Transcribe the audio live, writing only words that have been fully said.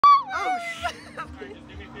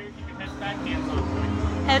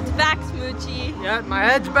Head's back, Smoochie. Yeah, my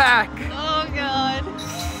head's back. Oh God.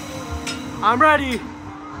 I'm ready.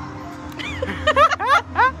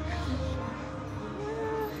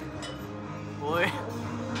 Boy.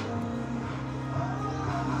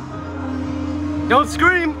 Don't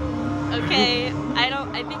scream. Okay,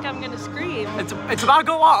 I think I'm gonna scream. It's about to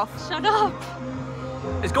go off. Shut up.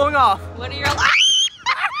 It's going off. What are your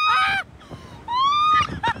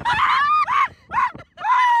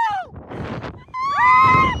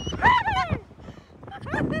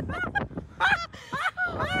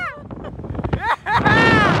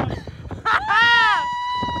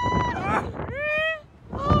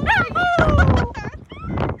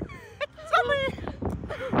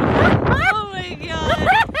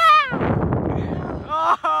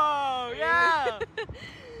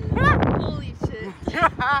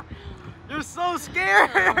You're so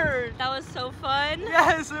scared! That was so fun.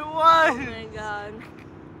 Yes, it was! Oh my God.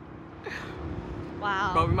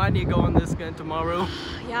 Wow. Bro, we might need to go on this again tomorrow.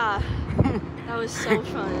 Yeah. That was so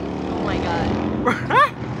fun. Oh my God.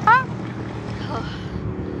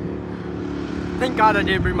 Thank God I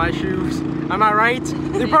didn't bring my shoes. Am I right?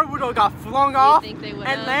 They probably would have got flung off think they would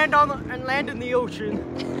and have? land in the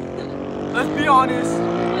ocean. Let's be honest.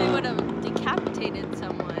 We would have decapitated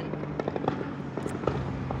someone.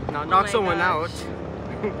 No, knock someone gosh.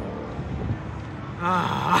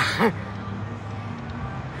 out.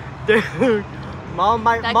 Dude, Mom,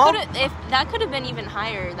 if that could have been even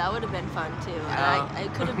higher, that would have been fun too. Yeah.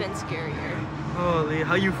 It could have been scarier. Holy,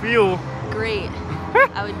 how you feel? Great.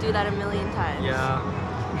 I would do that a million times. Yeah.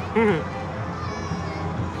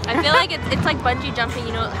 I feel like it's like bungee jumping.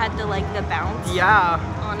 You know, it had the bounce. Yeah.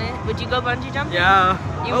 On it. Would you go bungee jumping? Yeah.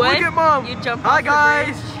 You would? would? Look at Mom. You jump Hi off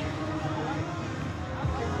guys. The bridge.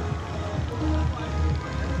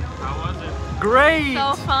 How was it? Great.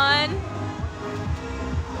 So fun.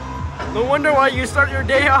 No wonder why you start your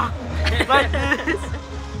day off like this.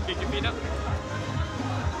 Kick your feet up.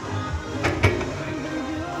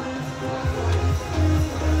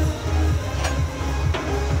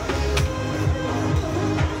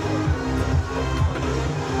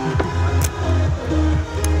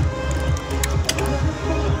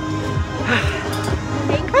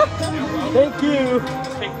 Thank you.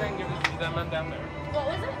 Take that and give it to that man down there. What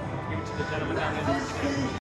was it? Give it to the gentleman down there.